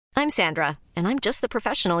I'm Sandra, and I'm just the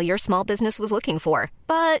professional your small business was looking for.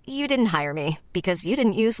 But you didn't hire me because you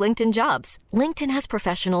didn't use LinkedIn Jobs. LinkedIn has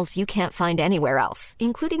professionals you can't find anywhere else,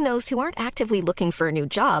 including those who aren't actively looking for a new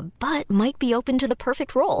job, but might be open to the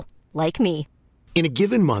perfect role, like me. In a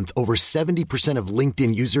given month, over 70% of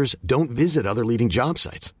LinkedIn users don't visit other leading job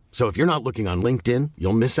sites. So if you're not looking on LinkedIn,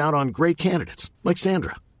 you'll miss out on great candidates like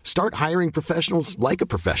Sandra. Start hiring professionals like a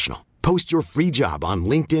professional. Post your free job on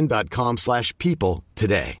linkedin.com/people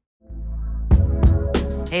today.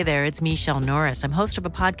 Hey there, it's Michelle Norris. I'm host of a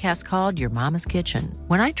podcast called Your Mama's Kitchen.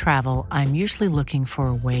 When I travel, I'm usually looking for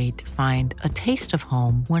a way to find a taste of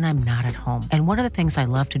home when I'm not at home. And one of the things I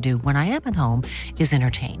love to do when I am at home is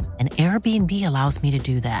entertain. And Airbnb allows me to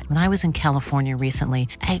do that. When I was in California recently,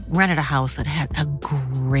 I rented a house that had a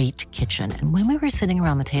great kitchen. And when we were sitting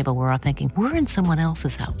around the table, we're all thinking, we're in someone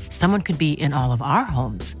else's house. Someone could be in all of our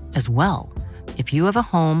homes as well. If you have a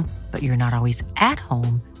home, but you're not always at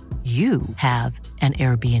home, you have an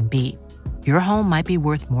Airbnb. Your home might be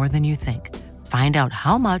worth more than you think. Find out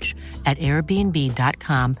how much at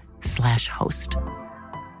airbnb.com/host.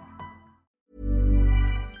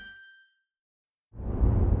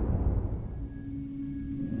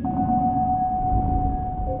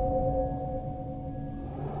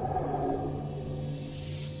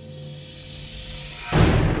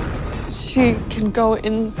 She can go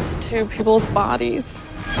into people's bodies.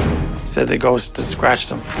 Said the ghost had scratched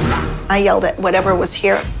him. I yelled at whatever was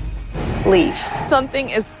here, leave. Something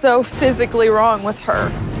is so physically wrong with her.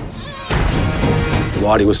 The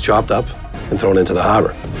body was chopped up and thrown into the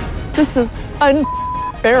harbor. This is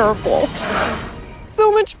unbearable.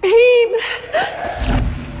 So much pain.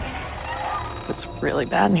 It's really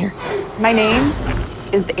bad in here. My name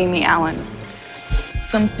is Amy Allen.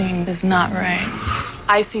 Something is not right.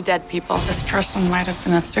 I see dead people. This person might have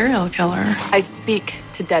been a serial killer. I speak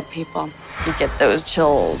to dead people, You get those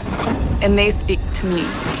chills. and they speak to me.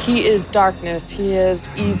 He is darkness. He is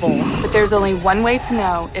evil. But there's only one way to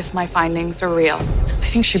know if my findings are real. I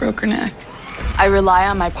think she broke her neck. I rely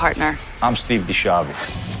on my partner. I'm Steve DeChavez.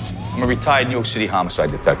 I'm a retired New York City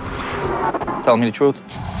homicide detective. Tell me the truth.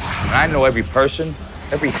 And I know every person,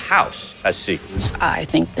 every house has secrets. I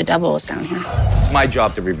think the devil is down here. It's my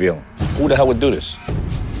job to reveal them. Who the hell would do this?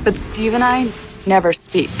 But Steve and I never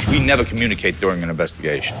speak We never communicate during an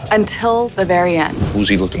investigation. until the very end. Who's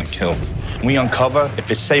he looking to kill? We uncover if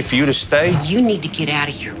it's safe for you to stay. You need to get out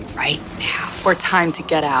of here right now. Or time to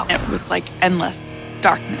get out. It was like endless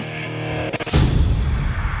darkness.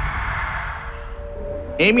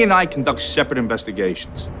 Amy and I conduct separate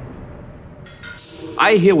investigations.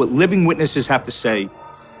 I hear what living witnesses have to say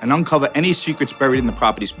and uncover any secrets buried in the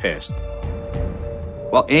property's past.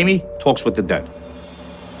 While Amy talks with the dead.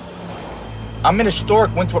 I'm in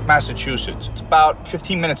historic Winthrop, Massachusetts. It's about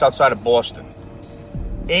 15 minutes outside of Boston.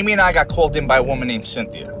 Amy and I got called in by a woman named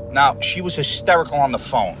Cynthia. Now, she was hysterical on the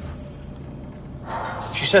phone.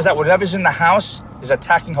 She says that whatever's in the house is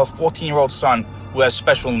attacking her 14-year-old son who has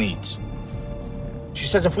special needs. She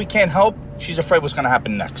says if we can't help, she's afraid what's going to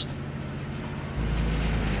happen next.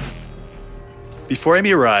 Before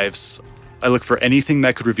Amy arrives, I look for anything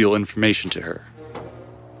that could reveal information to her,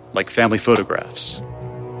 like family photographs.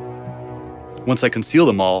 Once I conceal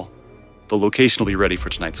them all, the location will be ready for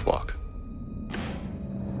tonight's walk.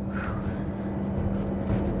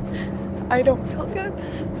 I don't feel good.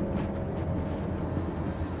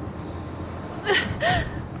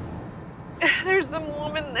 There's some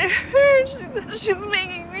woman there. She's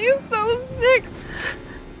making me so sick.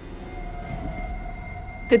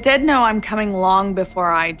 The dead know I'm coming long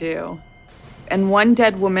before I do. And one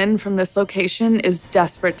dead woman from this location is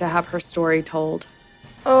desperate to have her story told.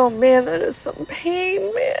 Oh man, that is some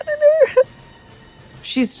pain, man.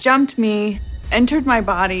 She's jumped me, entered my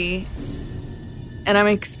body, and I'm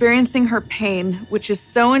experiencing her pain, which is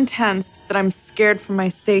so intense that I'm scared for my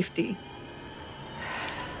safety.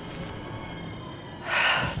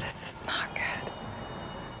 This is not good.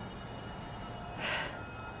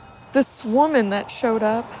 This woman that showed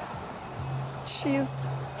up, she's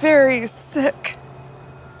very sick.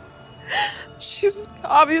 She's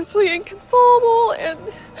obviously inconsolable and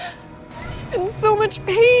in so much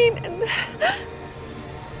pain, and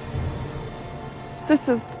this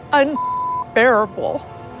is unbearable.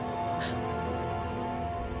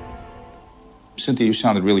 Cynthia, you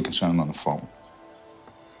sounded really concerned on the phone.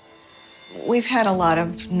 We've had a lot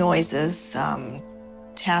of noises,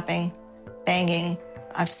 tapping, banging.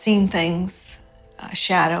 I've seen things,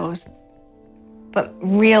 shadows. But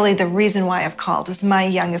really, the reason why I've called is my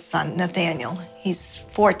youngest son, Nathaniel. He's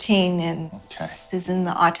 14 and is in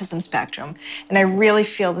the autism spectrum. And I really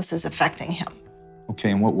feel this is affecting him. Okay,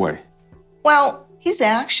 in what way? Well, He's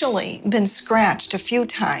actually been scratched a few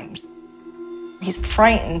times. He's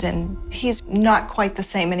frightened, and he's not quite the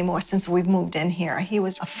same anymore since we've moved in here. He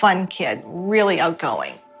was a fun kid, really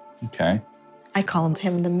outgoing. Okay. I called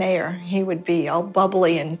him the mayor. He would be all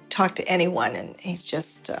bubbly and talk to anyone, and he's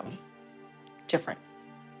just different.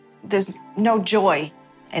 There's no joy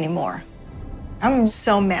anymore. I'm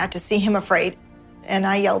so mad to see him afraid, and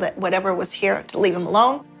I yelled at whatever was here to leave him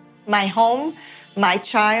alone. My home, my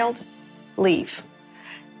child, leave.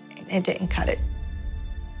 It didn't cut it.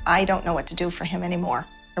 I don't know what to do for him anymore.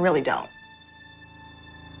 I really don't.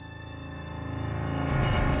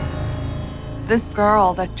 This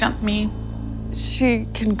girl that jumped me, she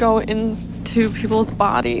can go into people's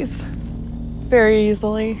bodies very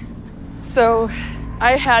easily. So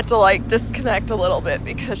I had to disconnect a little bit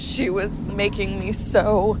because she was making me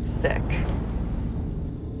so sick.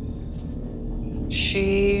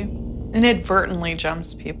 She inadvertently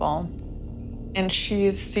jumps people, and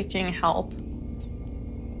she's seeking help.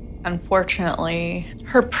 Unfortunately,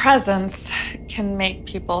 her presence can make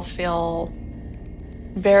people feel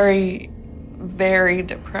very, very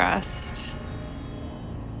depressed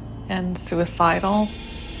and suicidal.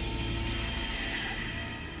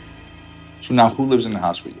 So now who lives in the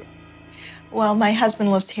house with you? Well, my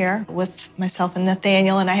husband lives here with myself and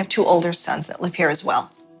Nathaniel, and I have 2 older sons that live here as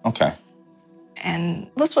well. Okay. And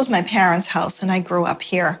this was my parents' house, and I grew up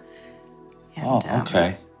here. And,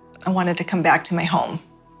 okay. I wanted to come back to my home.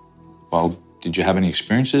 Well, did you have any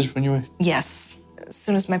experiences when you were? Yes. As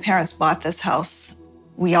soon as my parents bought this house,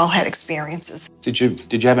 we all had experiences. Did you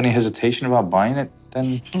have any hesitation about buying it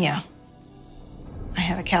then? Yeah. I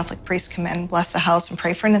had a Catholic priest come in, bless the house, and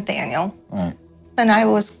pray for Nathaniel. All right. And I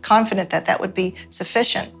was confident that that would be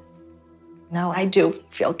sufficient. Now I do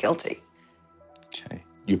feel guilty. Okay.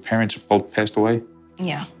 Your parents both passed away?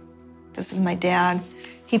 Yeah. This is my dad.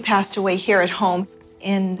 He passed away here at home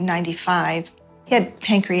in '95. He had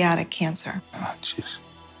pancreatic cancer. Oh, jeez.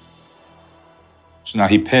 So now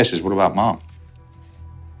he passes. What about Mom?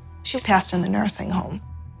 She passed in the nursing home.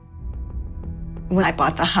 When I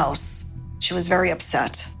bought the house, she was very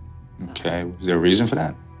upset. Okay. Was there a reason for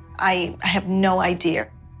that? I have no idea.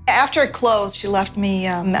 After it closed, she left me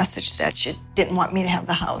a message that she didn't want me to have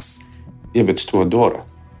the house. Yeah, but it's to her daughter.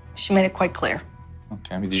 She made it quite clear.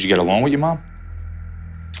 Okay. I mean, did you get along with your mom?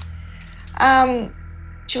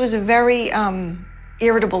 She was a very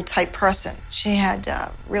irritable type person. She had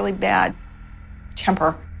really bad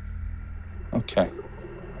temper. Okay.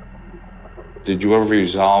 Did you ever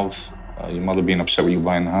resolve your mother being upset with you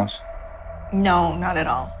buying the house? No, not at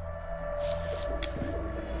all.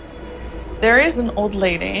 There is an old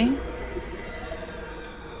lady.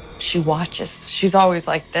 She watches. She's always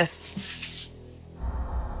like this.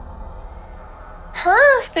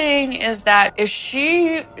 Her thing is that if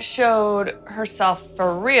she showed herself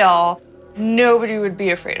for real, nobody would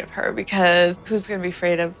be afraid of her because who's going to be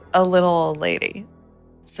afraid of a little old lady?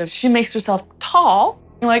 So she makes herself tall.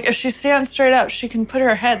 Like if she stands straight up, she can put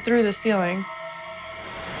her head through the ceiling.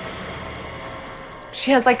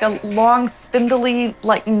 She has like a long, spindly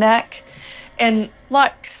neck and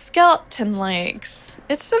skeleton legs.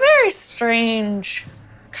 It's a very strange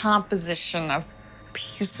composition of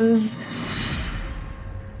pieces.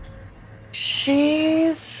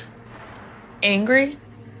 She's angry,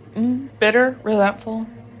 bitter, resentful,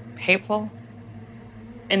 hateful.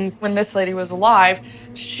 And when this lady was alive,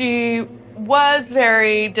 she was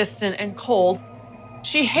very distant and cold.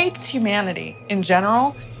 She hates humanity in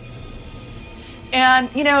general. And,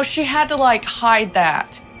 she had to hide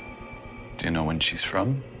that. Do you know when she's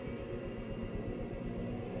from?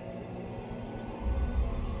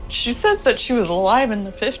 She says that she was alive in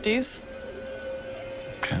the 50s.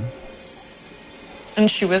 Okay. And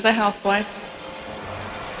she was a housewife.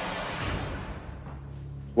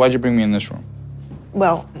 Why'd you bring me in this room?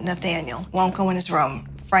 Well, Nathaniel won't go in his room,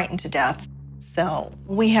 frightened to death. So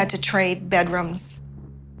we had to trade bedrooms.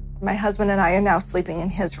 My husband and I are now sleeping in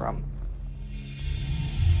his room.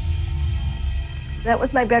 That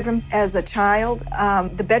was my bedroom as a child.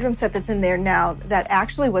 The bedroom set that's in there now, that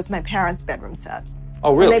actually was my parents' bedroom set.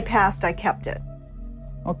 Oh, really? When they passed, I kept it.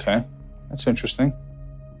 Okay, that's interesting.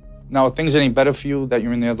 Now, are things any better for you that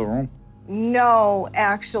you're in the other room? No,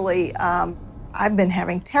 actually, I've been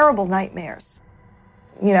having terrible nightmares.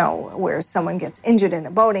 Where someone gets injured in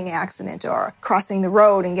a boating accident or crossing the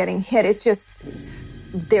road and getting hit. It's just,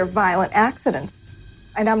 they're violent accidents.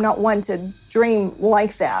 And I'm not one to dream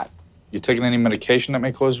like that. You taking any medication that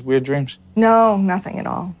may cause weird dreams? No, nothing at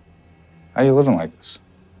all. How are you living like this?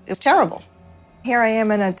 It's terrible. Here I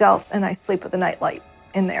am an adult and I sleep with a nightlight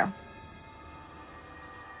in there.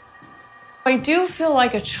 I do feel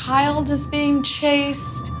like a child is being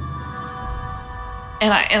chased.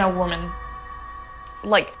 And a woman.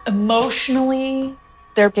 Like, emotionally,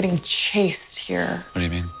 they're getting chased here. What do you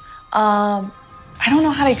mean? I don't know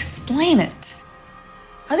how to explain it.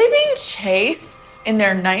 Are they being chased in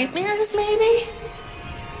their nightmares, maybe?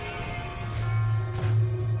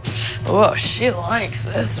 Oh, she likes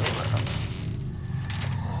this one.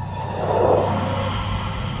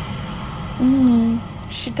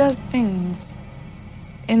 She does things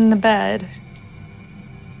in the bed.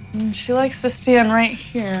 And she likes to stand right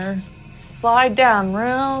here, slide down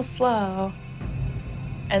real slow,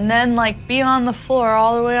 and then like be on the floor,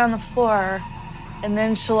 all the way on the floor. And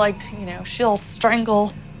then she'll she'll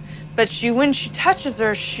strangle. But when she touches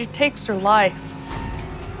her, she takes her life.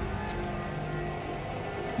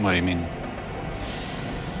 What do you mean?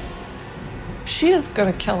 She is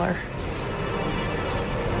gonna kill her.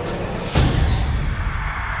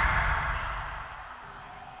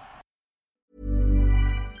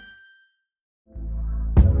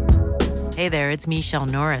 Hey there, it's Michelle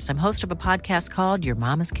Norris. I'm host of a podcast called Your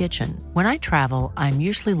Mama's Kitchen. When I travel, I'm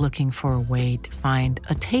usually looking for a way to find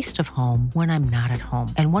a taste of home when I'm not at home.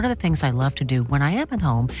 And one of the things I love to do when I am at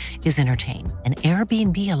home is entertain. And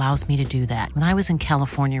Airbnb allows me to do that. When I was in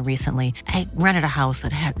California recently, I rented a house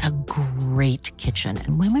that had a great kitchen.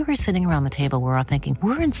 And when we were sitting around the table, we were all thinking,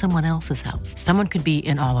 we're in someone else's house. Someone could be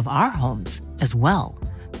in all of our homes as well.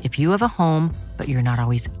 If you have a home, but you're not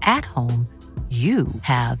always at home, you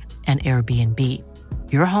have an Airbnb.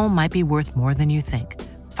 Your home might be worth more than you think.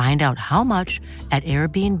 Find out how much at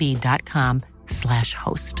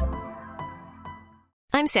airbnb.com/host.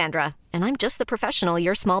 I'm Sandra, and I'm just the professional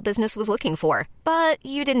your small business was looking for. But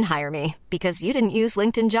you didn't hire me because you didn't use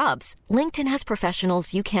LinkedIn Jobs. LinkedIn has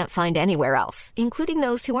professionals you can't find anywhere else, including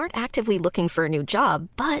those who aren't actively looking for a new job,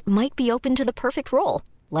 but might be open to the perfect role,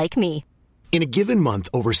 like me. In a given month,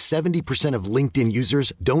 over 70% of LinkedIn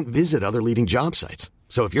users don't visit other leading job sites.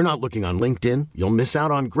 So if you're not looking on LinkedIn, you'll miss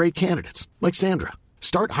out on great candidates like Sandra.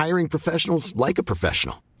 Start hiring professionals like a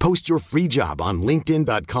professional. Post your free job on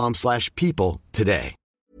linkedin.com/people today.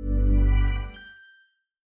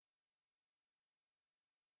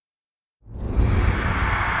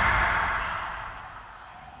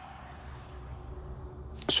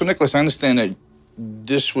 So, Nicholas, I understand that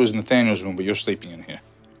this was Nathaniel's room, but you're sleeping in here.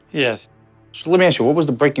 Yes. So let me ask you, what was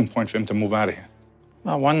the breaking point for him to move out of here?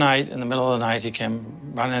 Well, one night, in the middle of the night, he came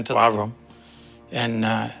running into our room and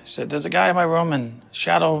said, there's a guy in my room and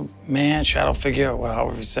shadow figure, or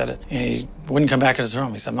however he said it. And he wouldn't come back in his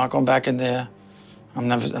room. He said, I'm not going back in there. I'm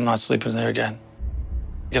not sleeping there again.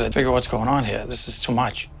 You gotta figure what's going on here. This is too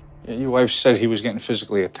much. Yeah, your wife said he was getting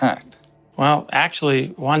physically attacked. Well, actually,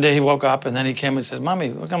 one day he woke up and then he came and said, Mommy,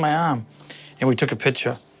 look at my arm. And we took a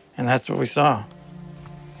picture, and that's what we saw.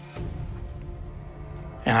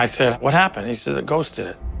 And I said, what happened? He said, a ghost did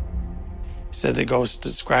it. He said the ghost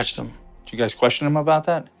scratched him. Did you guys question him about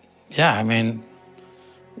that? Yeah, I mean,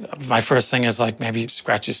 my first thing is like, maybe you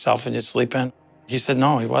scratch yourself and you're sleeping. He said,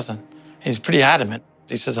 no, he wasn't. He's pretty adamant.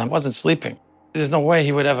 He says, I wasn't sleeping. There's no way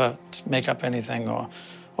he would ever make up anything or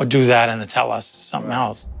do that and then tell us something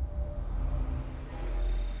else.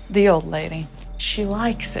 The old lady, she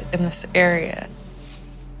likes it in this area.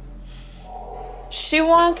 She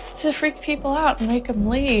wants to freak people out and make them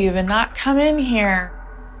leave and not come in here.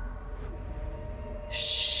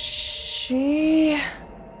 She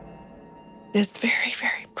is very,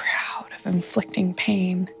 very proud of inflicting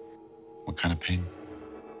pain. What kind of pain?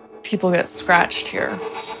 People get scratched here.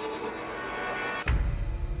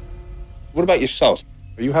 What about yourself?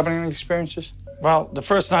 Are you having any experiences? Well, the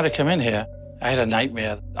first night I came in here, I had a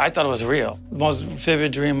nightmare. I thought it was real. The most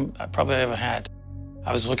vivid dream I probably ever had.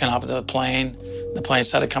 I was looking up at the plane. The plane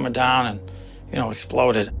started coming down and,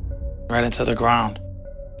 exploded right into the ground.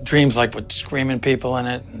 Dreams like with screaming people in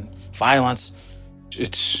it and violence.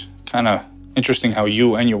 It's kind of interesting how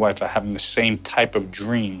you and your wife are having the same type of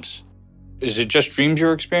dreams. Is it just dreams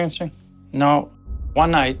you're experiencing? No. One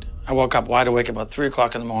night, I woke up wide awake about 3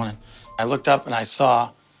 o'clock in the morning. I looked up and I saw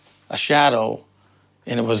a shadow,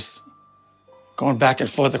 and it was going back and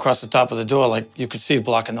forth across the top of the door like you could see it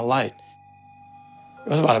blocking the light. It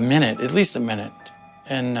was about a minute, at least a minute.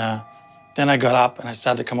 And then I got up and I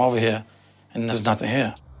started to come over here, and there's nothing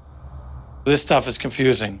here. This stuff is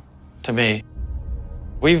confusing to me.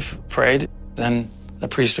 We've prayed. Then the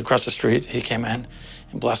priest across the street, he came in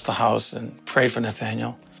and blessed the house and prayed for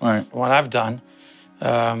Nathaniel. Right. What I've done,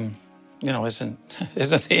 isn't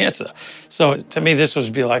the answer. So to me, this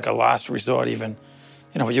would be like a last resort, even,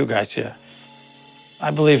 with you guys here. I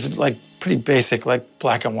believe like pretty basic, like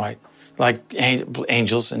black and white. Like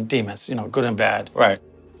angels and demons, good and bad. Right.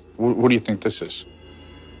 What do you think this is?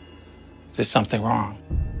 There's something wrong.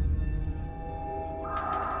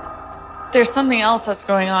 There's something else that's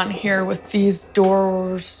going on here with these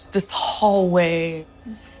doors, this hallway.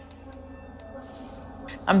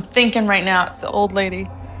 I'm thinking right now it's the old lady.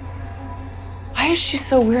 Why is she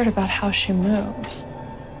so weird about how she moves?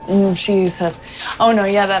 And she says, oh no,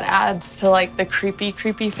 yeah, that adds to like the creepy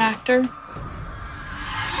factor.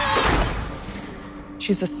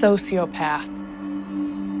 She's a sociopath.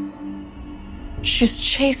 She's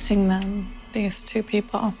chasing them, these two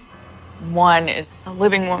people. One is a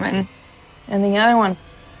living woman, and the other one,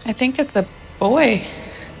 I think it's a boy.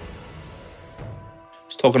 I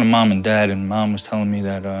was talking to Mom and Dad, and Mom was telling me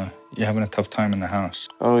that you're having a tough time in the house.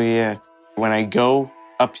 Oh, yeah. When I go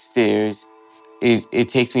upstairs, it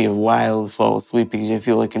takes me a while to fall asleep because I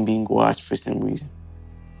feel like I'm being watched for some reason.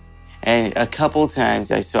 And a couple times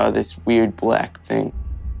I saw this weird black thing.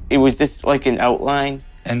 It was just like an outline.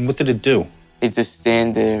 And what did it do? It just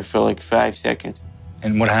stand there for like 5 seconds.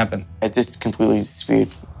 And what happened? It just completely disappeared.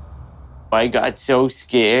 I got so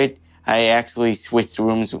scared, I actually switched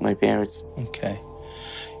rooms with my parents. Okay.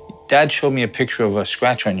 Dad showed me a picture of a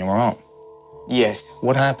scratch on your arm. Yes.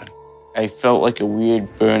 What happened? I felt like a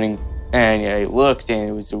weird burning, and I looked, and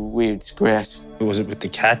it was a weird scratch. Was it with the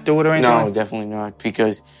cat do it or anything? No, definitely not,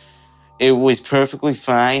 because it was perfectly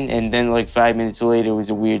fine, and then like 5 minutes later, it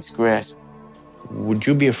was a weird scratch. Would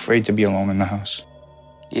you be afraid to be alone in the house?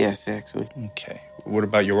 Yes, actually. Okay. What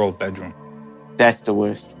about your old bedroom? That's the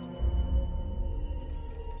worst.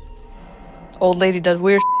 Old lady does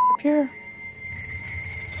weird up here.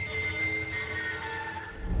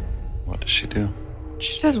 What does she do?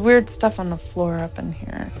 She does weird stuff on the floor up in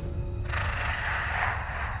here.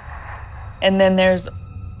 And then there's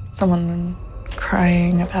someone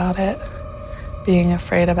crying about it, being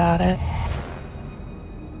afraid about it.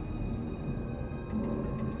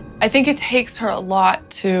 I think it takes her a lot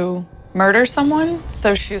to murder someone,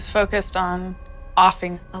 so she's focused on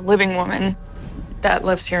offing a living woman that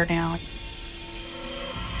lives here now.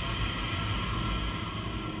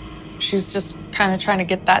 She's just kind of trying to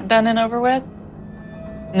get that done and over with,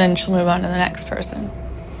 and then she'll move on to the next person.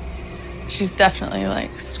 She's definitely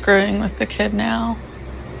like screwing with the kid now.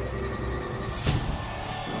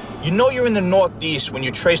 You know you're in the Northeast when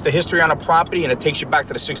you trace the history on a property and it takes you back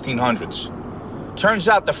to the 1600s. Turns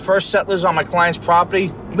out the first settlers on my client's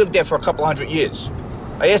property lived there for a couple hundred years.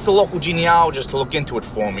 I asked the local genealogist to look into it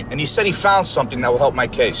for me, and he said he found something that will help my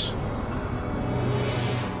case.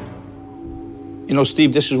 You know,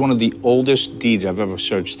 Steve, this is one of the oldest deeds I've ever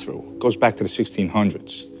searched through. It goes back to the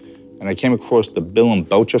 1600s. And I came across the Bill and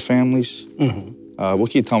Belcher families. Mm-hmm.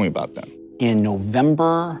 What can you tell me about them? In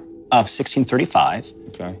November of 1635,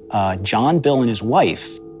 John Bill and his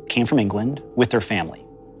wife came from England with their family.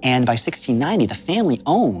 And by 1690, the family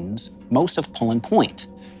owns most of Pullen Point,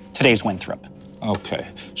 today's Winthrop. Okay.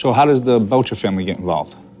 So how does the Belcher family get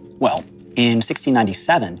involved? Well, in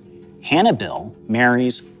 1697, Hannah Bill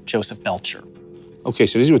marries Joseph Belcher. Okay,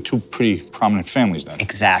 so these were two pretty prominent families then.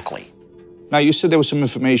 Exactly. Now, you said there was some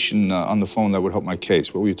information on the phone that would help my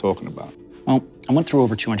case. What were you talking about? Well, I went through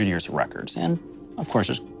over 200 years of records, and of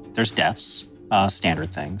course, there's deaths,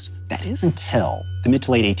 standard things. That is until the mid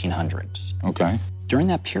to late 1800s. Okay. During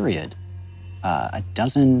that period, a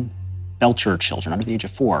dozen Belcher children under the age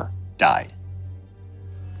of 4 died.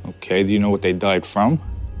 Okay, do you know what they died from?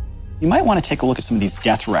 You might want to take a look at some of these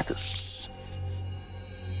death records.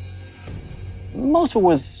 Most of it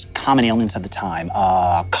was common ailments at the time,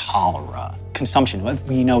 cholera, consumption, what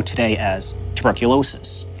we know today as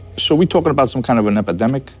tuberculosis. So are we talking about some kind of an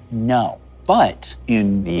epidemic? No, but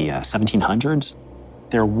in the 1700s,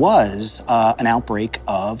 there was an outbreak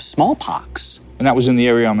of smallpox. And that was in the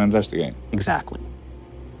area I'm investigating? Exactly.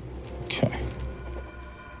 Okay.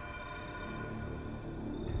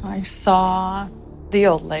 I saw the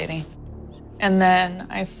old lady, and then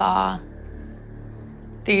I saw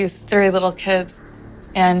these 3 little kids,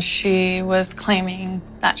 and she was claiming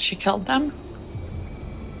that she killed them.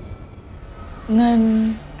 And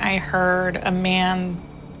then I heard a man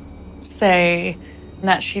say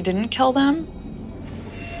that she didn't kill them.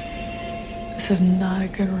 This is not a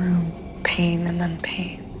good room. Pain and then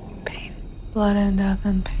pain, pain. Blood and death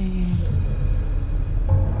and pain.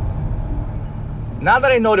 Now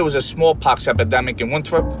that I know there was a smallpox epidemic in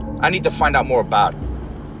Winthrop, I need to find out more about it.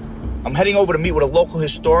 I'm heading over to meet with a local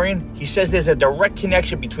historian. He says there's a direct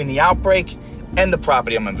connection between the outbreak and the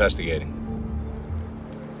property I'm investigating.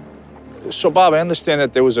 So, Bob, I understand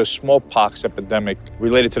that there was a smallpox epidemic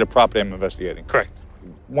related to the property I'm investigating. Correct.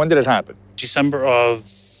 When did it happen? December of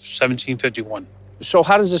 1751. So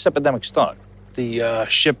how does this epidemic start? The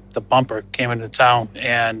ship, the Bumper, came into town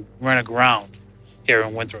and ran aground here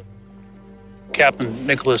in Winthrop. Captain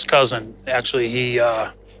Nicholas Cousin, actually, he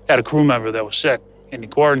had a crew member that was sick, and he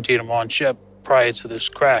quarantined him on ship prior to this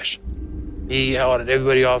crash. He ordered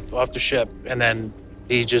everybody off the ship, and then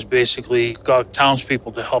he just basically got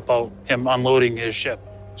townspeople to help out him unloading his ship.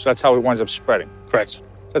 So that's how it winds up spreading? Correct.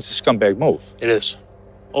 That's a scumbag move. It is.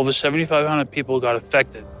 Over 7,500 people got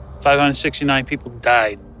affected. 569 people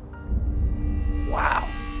died. Wow.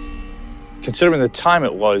 Considering the time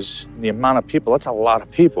it was, the amount of people, that's a lot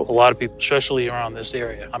of people. A lot of people, especially around this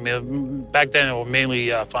area. I mean, back then it were mainly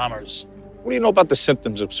farmers. What do you know about the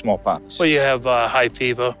symptoms of smallpox? Well, you have high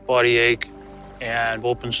fever, body ache, and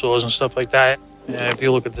open sores and stuff like that. And if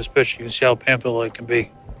you look at this picture, you can see how painful it can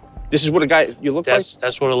be. This is what a guy you look like?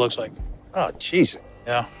 That's what it looks like. Oh, jeez.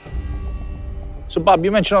 Yeah. So, Bob,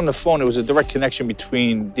 you mentioned on the phone there was a direct connection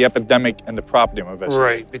between the epidemic and the property I'm investigating.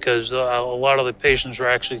 Right, because a lot of the patients were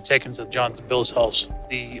actually taken to Jonathan Bill's house.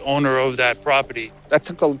 The owner of that property. That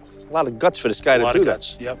took a lot of guts for this guy to do that. A lot of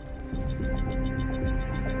guts, yep.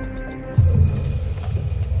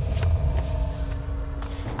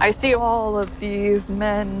 I see all of these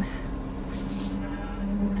men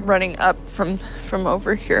running up from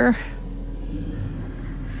over here.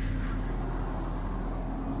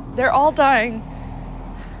 They're all dying.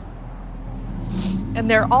 And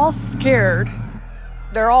they're all scared.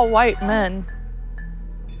 They're all white men.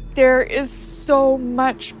 There is so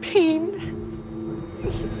much pain.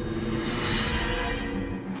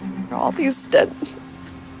 All these dead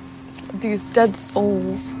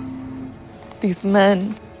souls. These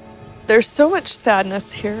men. There's so much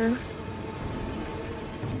sadness here.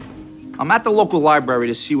 I'm at the local library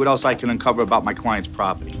to see what else I can uncover about my client's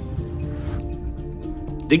property.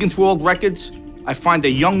 Digging through old records, I find a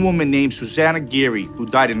young woman named Susanna Geary who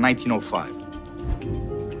died in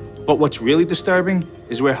 1905. But what's really disturbing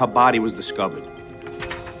is where her body was discovered.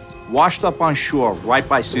 Washed up on shore right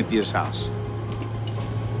by Cynthia's house.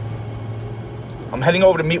 I'm heading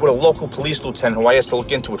over to meet with a local police lieutenant who I asked to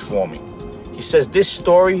look into it for me. He says this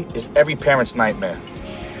story is every parent's nightmare.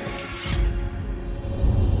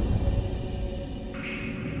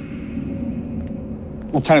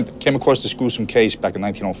 Lieutenant, came across this gruesome case back in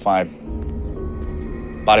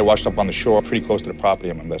 1905. Body washed up on the shore, pretty close to the property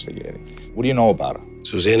I'm investigating. What do you know about her?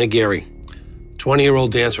 Susanna Geary,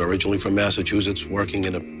 20-year-old dancer, originally from Massachusetts, working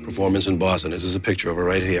in a performance in Boston. This is a picture of her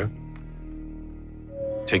right here.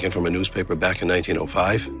 Taken from a newspaper back in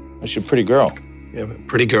 1905. She's a pretty girl. Yeah,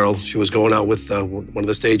 pretty girl. She was going out with one of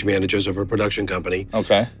the stage managers of her production company.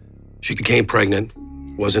 Okay. She became pregnant,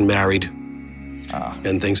 wasn't married,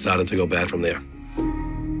 and things started to go bad from there.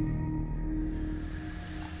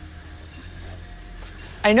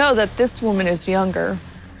 I know that this woman is younger,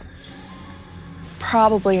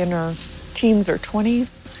 probably in her teens or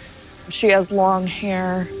 20s. She has long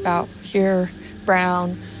hair, about here,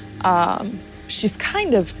 brown. She's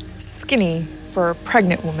kind of skinny for a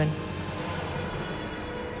pregnant woman.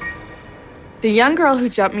 The young girl who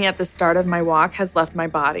jumped me at the start of my walk has left my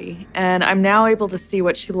body, and I'm now able to see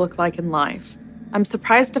what she looked like in life. I'm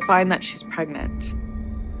surprised to find that she's pregnant.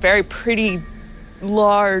 Very pretty,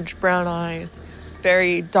 large brown eyes.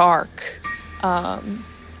 Very dark, and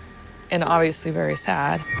obviously very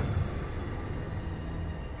sad.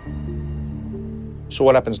 So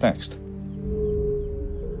what happens next?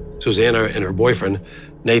 Susanna and her boyfriend,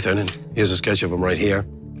 Nathan, and here's a sketch of him right here.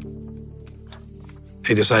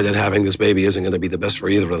 They decide that having this baby isn't going to be the best for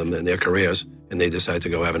either of them in their careers, and they decide to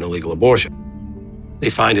go have an illegal abortion.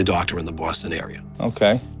 They find a doctor in the Boston area.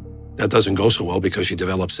 Okay. That doesn't go so well because she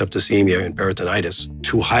develops septicemia and peritonitis,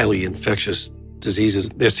 two highly infectious diseases.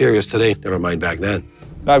 They're serious today, never mind back then.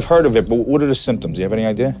 I've heard of it, but what are the symptoms? Do you have any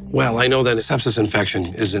idea? Well, I know that a sepsis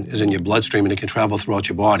infection is in your bloodstream and it can travel throughout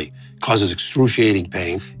your body. It causes excruciating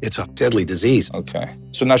pain. It's a deadly disease. Okay.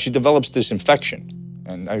 So now she develops this infection,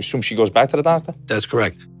 and I assume she goes back to the doctor? That's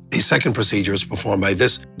correct. The second procedure is performed by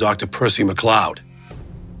this Dr. Percy McLeod.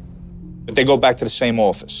 But they go back to the same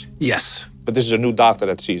office? Yes. But this is a new doctor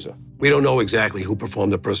that sees her? We don't know exactly who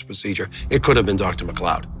performed the first procedure. It could have been Dr.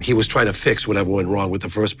 McLeod. He was trying to fix whatever went wrong with the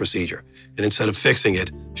first procedure. And instead of fixing it,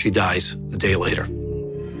 she dies a day later.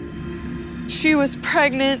 She was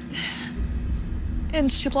pregnant,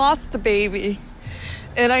 and she lost the baby.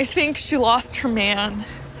 And I think she lost her man.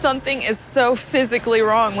 Something is so physically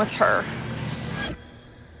wrong with her.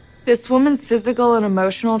 This woman's physical and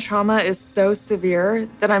emotional trauma is so severe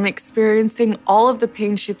that I'm experiencing all of the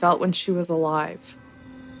pain she felt when she was alive.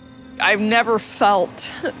 I've never felt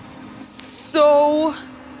so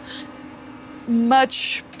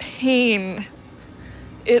much pain.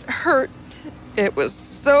 It hurt. It was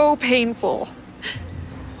so painful.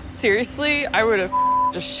 seriously, I would have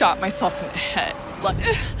just shot myself in the head. Like,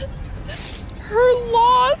 her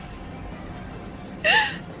loss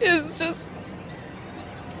is just...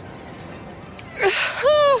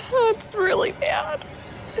 it's really bad.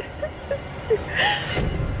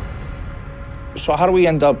 So how do we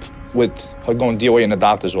end up with her going DOA in the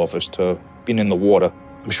doctor's office to being in the water?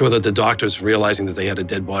 I'm sure that the doctors, realizing that they had a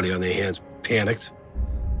dead body on their hands, panicked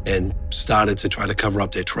and started to try to cover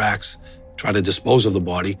up their tracks, try to dispose of the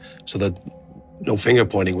body so that no finger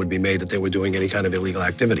pointing would be made that they were doing any kind of illegal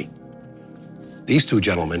activity. These two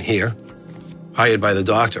gentlemen here, hired by the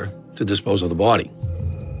doctor to dispose of the body.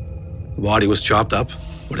 The body was chopped up,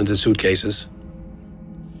 put into suitcases,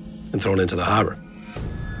 and thrown into the harbor.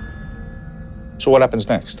 So what happens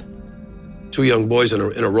next? Two young boys in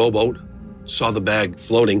a rowboat saw the bag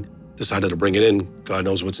floating, decided to bring it in. God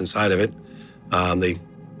knows what's inside of it. They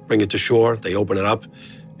bring it to shore, they open it up,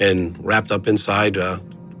 and wrapped up inside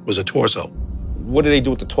was a torso. What do they do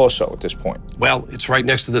with the torso at this point? Well, it's right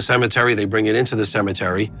next to the cemetery. They bring it into the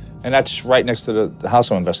cemetery. And that's right next to the house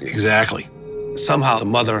of investigation? Exactly. Somehow the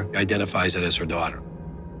mother identifies it as her daughter.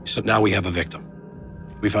 So now we have a victim.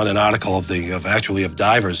 We found an article of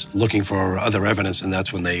divers looking for other evidence, and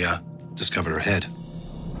that's when they discovered her head.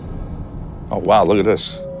 Oh, wow, look at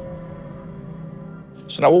this.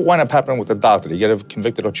 So now what wound up happening with the doctor? Did he get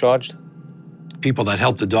convicted or charged? People that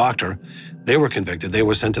helped the doctor, they were convicted. They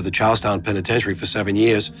were sent to the Charlestown Penitentiary for 7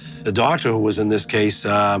 years. The doctor who was in this case,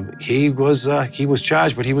 he was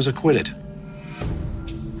charged, but he was acquitted.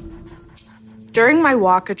 During my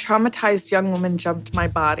walk, a traumatized young woman jumped my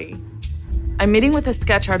body. I'm meeting with a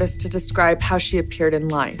sketch artist to describe how she appeared in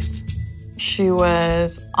life. She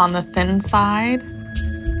was on the thin side,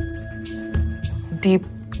 deep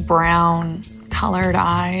brown colored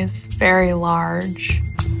eyes, very large,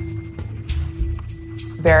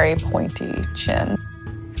 very pointy chin.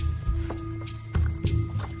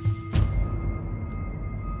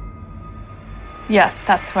 Yes,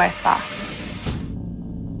 that's who I saw.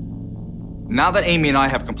 Now that Amy and I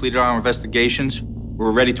have completed our investigations,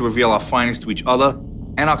 we're ready to reveal our findings to each other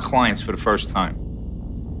and our clients for the first time.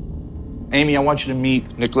 Amy, I want you to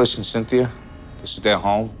meet Nicholas and Cynthia. This is their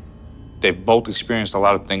home. They've both experienced a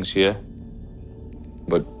lot of things here.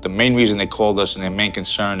 But the main reason they called us and their main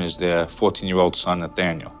concern is their 14-year-old son,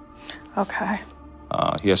 Nathaniel. Okay.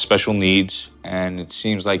 He has special needs, and it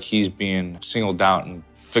seems like he's being singled out and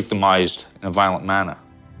victimized in a violent manner.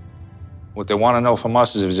 What they want to know from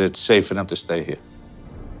us is it safe for them to stay here.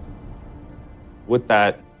 With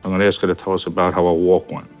that, I'm going to ask her to tell us about how our walk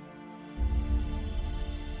went.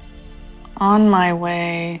 On my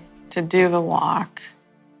way to do the walk,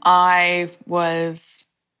 I was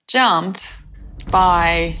jumped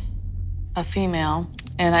by a female,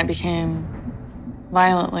 and I became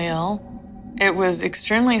violently ill. It was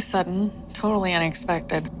extremely sudden, totally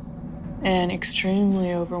unexpected, and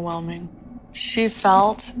extremely overwhelming. She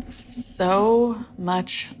felt so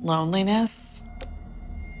much loneliness.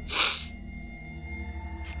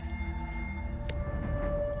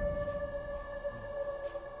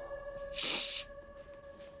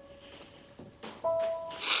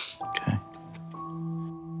 Okay.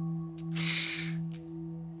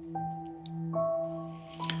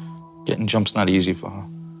 Getting jump's not easy for her.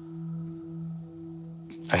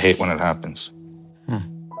 I hate when it happens.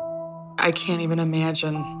 I can't even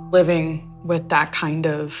imagine living with that kind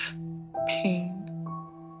of pain.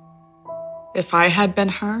 If I had been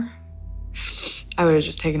her, I would have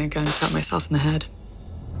just taken a gun and shot myself in the head.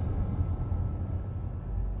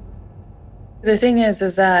 The thing is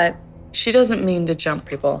that she doesn't mean to jump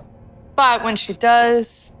people. But when she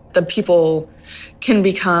does, the people can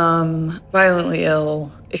become violently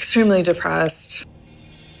ill, extremely depressed,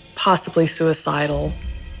 possibly suicidal.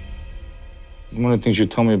 One of the things you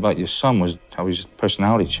told me about your son was how his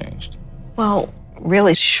personality changed. Well,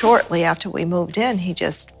 really shortly after we moved in, he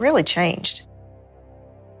just really changed.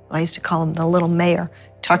 I used to call him the little mayor,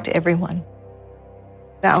 talk to everyone.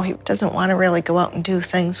 Now he doesn't want to really go out and do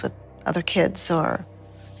things with other kids or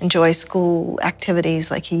enjoy school activities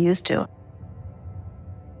like he used to.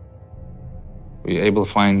 Were you able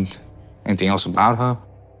to find anything else about her?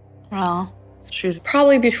 Well, she's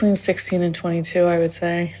probably between 16 and 22, I would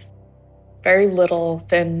say. Very little,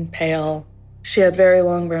 thin, pale. She had very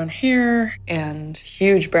long brown hair and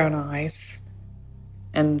huge brown eyes.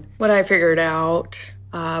 And what I figured out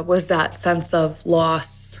was that sense of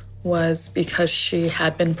loss was because she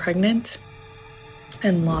had been pregnant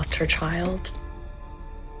and lost her child.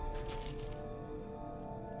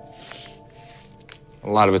 A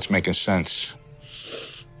lot of it's making sense.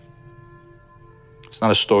 It's not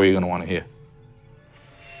a story you're going to want to hear.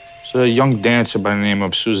 It's a young dancer by the name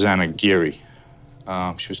of Susanna Geary.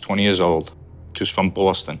 She was 20 years old. She was from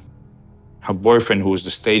Boston. Her boyfriend, who was the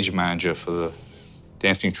stage manager for the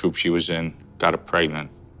dancing troupe she was in, got her pregnant.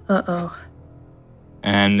 Uh-oh.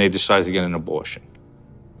 And they decided to get an abortion,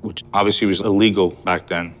 which obviously was illegal back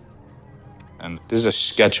then. And this is a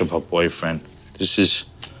sketch of her boyfriend. This is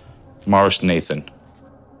Morris Nathan.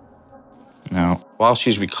 Now, while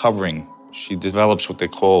she's recovering, she develops what they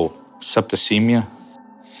call septicemia.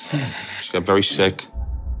 She got very sick,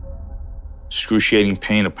 excruciating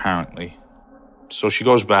pain, apparently. So she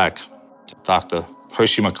goes back to Dr.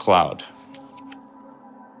 Percy McLeod.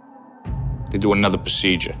 They do another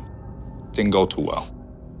procedure. Didn't go too well.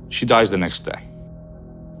 She dies the next day.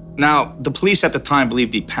 Now, the police at the time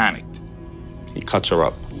believed he panicked. He cuts her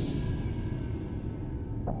up,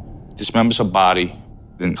 dismembers her body,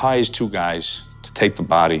 then hires 2 guys to take the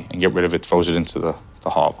body and get rid of it, throws it into the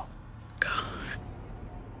harbor. God.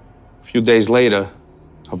 A few days later,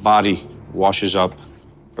 her body washes up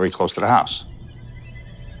very close to the house.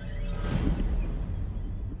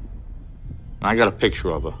 And I got a picture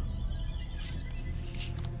of her.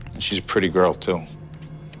 And she's a pretty girl, too.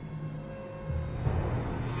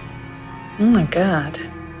 Oh, my God.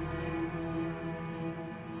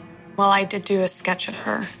 Well, I did do a sketch of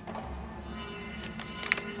her.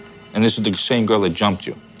 And this is the same girl that jumped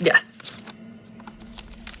you. Yes.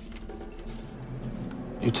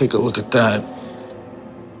 You take a look at that.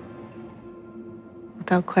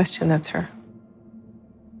 Without question, that's her.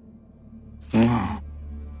 Wow.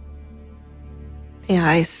 The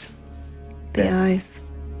eyes. The eyes.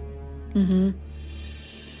 Mm-hmm.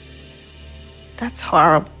 That's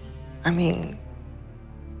horrible. I mean,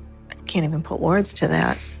 I can't even put words to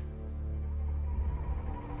that.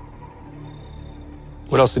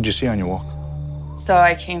 What else did you see on your walk? So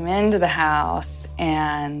I came into the house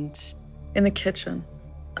and in the kitchen,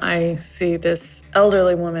 I see this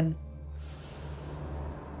elderly woman.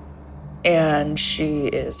 And she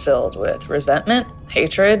is filled with resentment,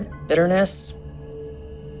 hatred, bitterness.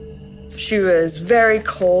 She was very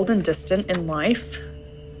cold and distant in life.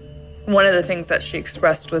 One of the things that she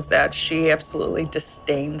expressed was that she absolutely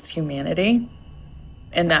disdains humanity,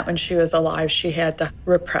 and that when she was alive, she had to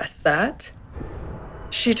repress that.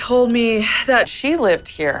 She told me that she lived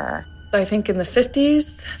here, I think in the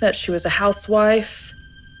 50s, that she was a housewife.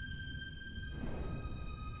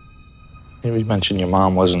 You mentioned your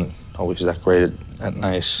mom wasn't always that great at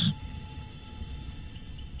nice.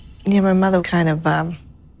 Yeah, my mother kind of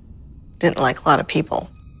didn't like a lot of people.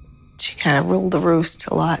 She kind of ruled the roost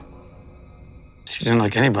a lot. She didn't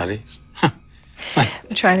like anybody. I'm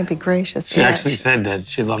trying to be gracious. She actually said that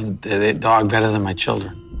she loved the dog better than my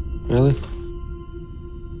children. Really?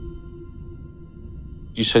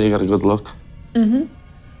 You said you got a good look? Mm-hmm.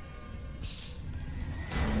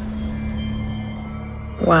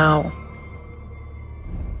 Wow.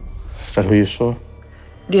 Is that who you saw?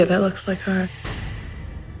 Yeah, that looks like her.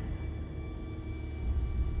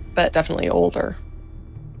 But definitely older.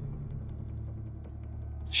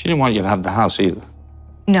 She didn't want you to have the house either.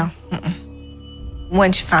 No. Mm-mm.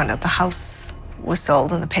 When she found out the house was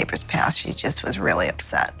sold and the papers passed, she just was really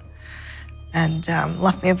upset and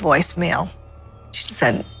left me a voicemail. She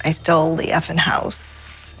said, I stole the effing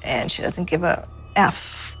house, and she doesn't give a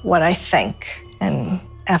F what I think, and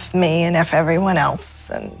F me and F everyone else,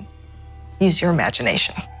 and use your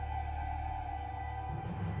imagination.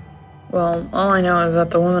 Well, all I know is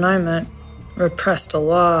that the woman I met repressed a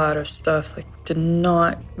lot of stuff, like did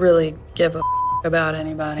not really give a about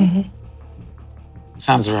anybody. Mm-hmm.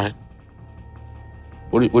 Sounds right.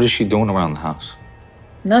 What is she doing around the house?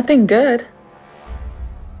 Nothing good.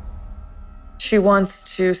 She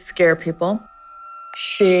wants to scare people.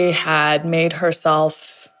 She had made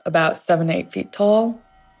herself about 7 to 8 feet tall.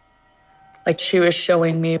 Like she was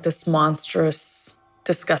showing me this monstrous,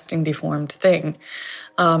 disgusting, deformed thing.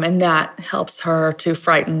 And that helps her to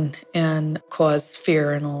frighten and cause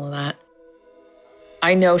fear and all of that.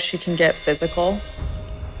 I know she can get physical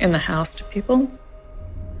in the house to people.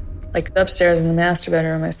 Like upstairs in the master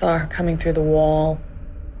bedroom, I saw her coming through the wall.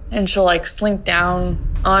 And she'll like slink down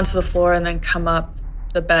onto the floor and then come up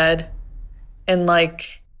the bed and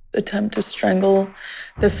like attempt to strangle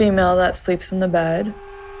the female that sleeps in the bed.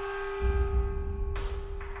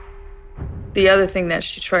 The other thing that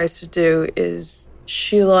she tries to do is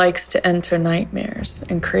she likes to enter nightmares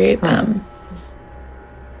and create them.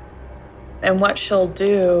 And what she'll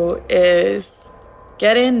do is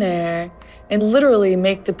get in there and literally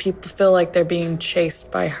make the people feel like they're being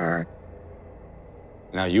chased by her.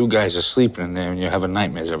 Now you guys are sleeping in there and you're having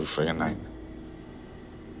nightmares every friggin' night.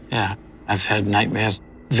 Yeah, I've had nightmares,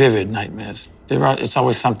 vivid nightmares, It's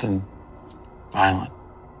always something violent.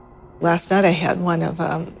 Last night I had one of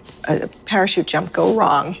a parachute jump go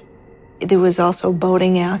wrong. There was also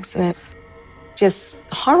boating accidents, just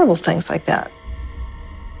horrible things like that.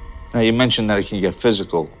 Now, you mentioned that it can get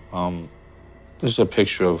physical. This is a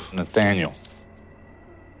picture of Nathaniel.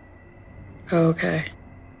 Okay.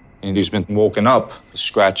 And he's been woken up with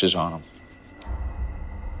scratches on him.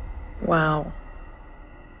 Wow.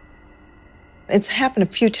 It's happened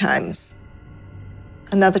a few times.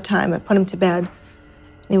 Another time I put him to bed,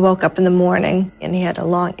 and he woke up in the morning, and he had a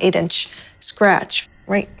long 8-inch scratch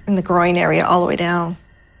right in the groin area all the way down.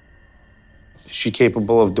 Is she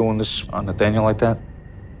capable of doing this on Nathaniel like that?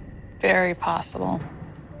 Very possible.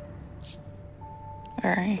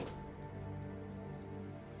 Very.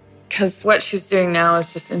 Because what she's doing now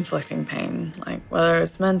is just inflicting pain, like whether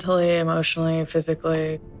it's mentally, emotionally,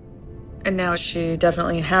 physically. And now she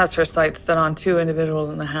definitely has her sights set on 2 individuals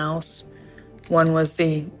in the house. One was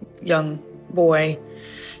the young boy,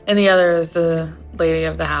 and the other is the lady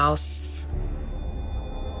of the house.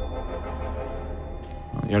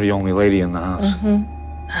 You're the only lady in the house. Mm-hmm.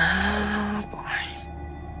 Oh, boy.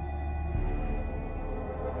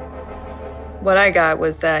 What I got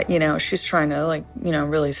was that, she's trying to,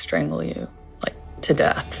 really strangle you, to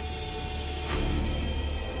death.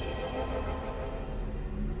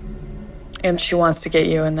 And she wants to get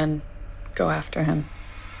you and then go after him.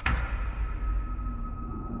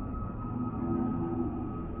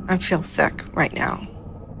 I feel sick right now.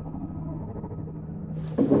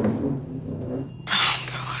 Oh,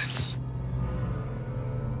 God.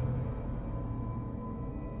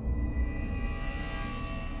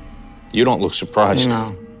 You don't look surprised.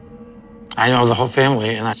 No. I know the whole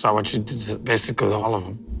family, and I saw what she did to basically all of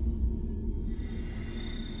them.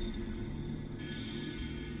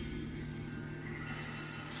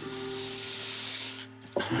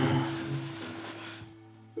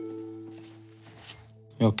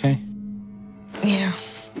 You okay? Yeah.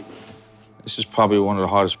 This is probably one of the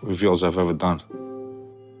hardest reveals I've ever done.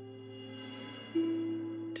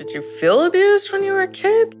 Did you feel abused when you were a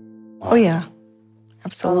kid? Oh, yeah.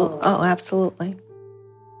 Absolutely. Oh, absolutely.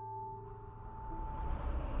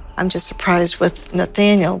 I'm just surprised with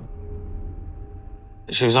Nathaniel.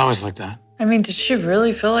 She was always like that. I mean, did she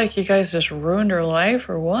really feel like you guys just ruined her life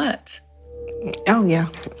or what? Oh, yeah.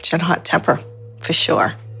 She had a hot temper, for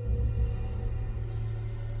sure.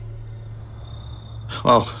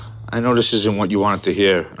 Well, I know this isn't what you wanted to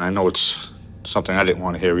hear, and I know it's something I didn't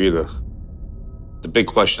want to hear either. The big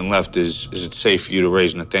question left is it safe for you to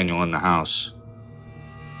raise Nathaniel in the house?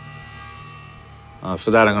 For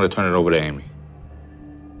that, I'm going to turn it over to Amy.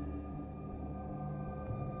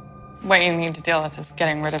 What you need to deal with is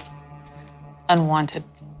getting rid of unwanted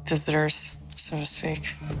visitors, so to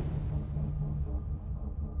speak.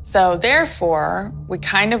 So therefore, we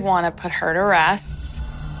kind of want to put her to rest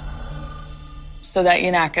so that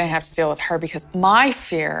you're not going to have to deal with her, because my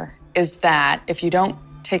fear is that if you don't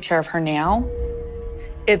take care of her now,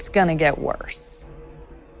 it's going to get worse.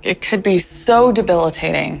 It could be so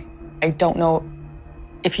debilitating. I don't know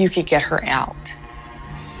if you could get her out.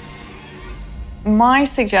 My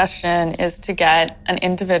suggestion is to get an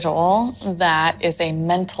individual that is a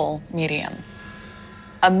mental medium.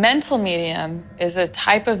 A mental medium is a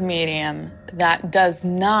type of medium that does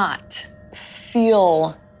not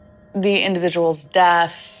feel the individual's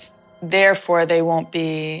death, therefore they won't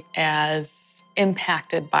be as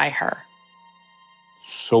impacted by her.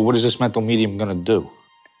 So what is this mental medium going to do?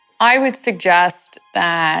 I would suggest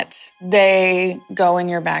that they go in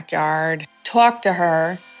your backyard, talk to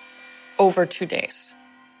her over 2 days.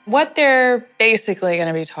 What they're basically going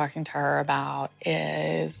to be talking to her about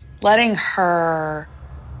is letting her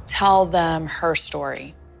tell them her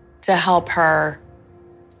story to help her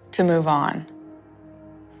to move on.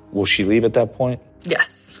 Will she leave at that point?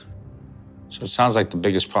 Yes. So it sounds like the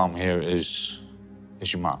biggest problem here is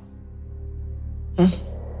your mom.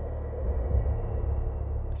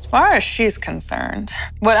 As far as she's concerned,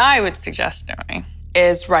 what I would suggest doing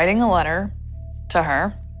is writing a letter to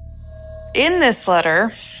her. In this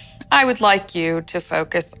letter, I would like you to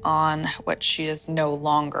focus on what she is no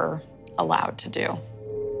longer allowed to do.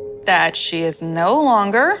 That she is no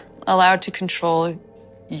longer allowed to control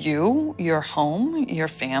you, your home, your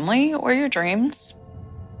family, or your dreams.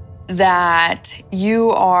 That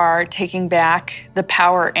you are taking back the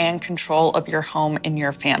power and control of your home and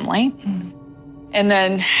your family. And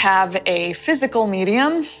then have a physical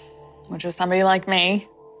medium, which is somebody like me,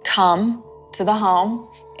 come to the home,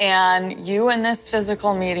 and you and this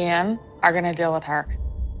physical medium are gonna deal with her.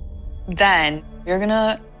 Then you're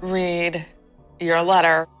gonna read your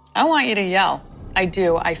letter. I want you to yell. I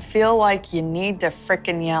do. I feel like you need to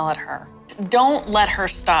frickin' yell at her. Don't let her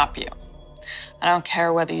stop you. I don't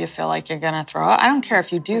care whether you feel like you're gonna throw up. I don't care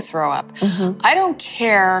if you do throw up. I don't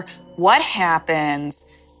care what happens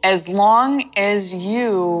as long as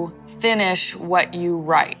you finish what you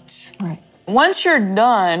write. Right. Once you're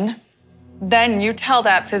done, then you tell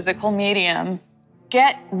that physical medium,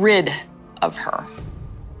 get rid of her.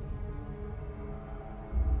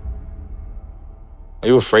 Are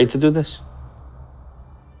you afraid to do this?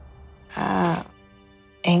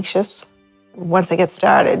 Anxious. Once I get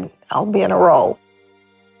started, I'll be in a roll.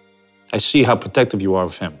 I see how protective you are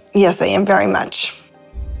of him. Yes, I am very much.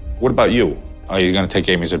 What about you? Are you going to take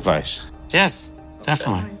Amy's advice? Yes,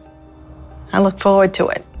 definitely. I look forward to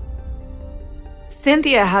it.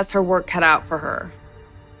 Cynthia has her work cut out for her.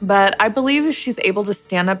 But I believe if she's able to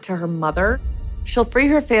stand up to her mother, she'll free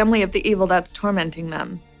her family of the evil that's tormenting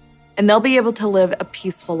them. And they'll be able to live a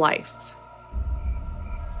peaceful life.